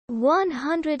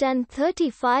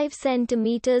135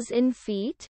 centimeters in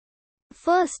feet?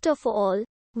 First of all,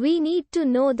 we need to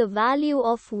know the value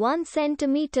of 1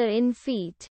 centimeter in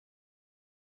feet.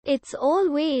 It's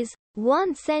always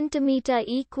 1 centimeter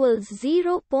equals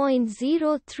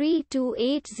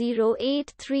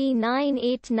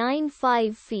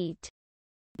 0.03280839895 feet.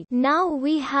 Now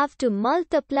we have to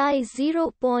multiply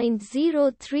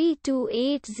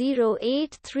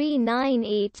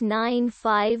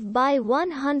 0.03280839895 by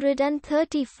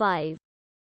 135.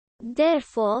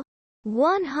 Therefore,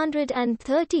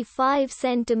 135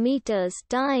 centimeters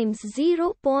times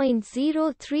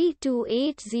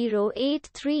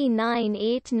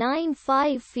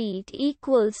 0.03280839895 feet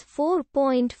equals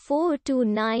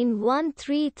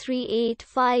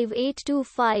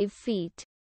 4.4291338585 feet.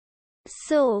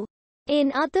 So,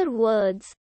 in other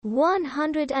words,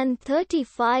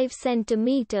 135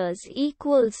 centimeters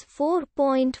equals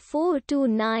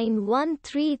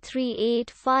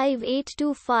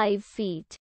 4.4291338585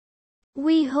 feet.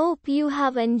 We hope you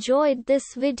have enjoyed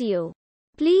this video.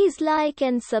 Please like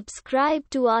and subscribe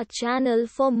to our channel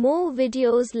for more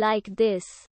videos like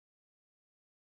this.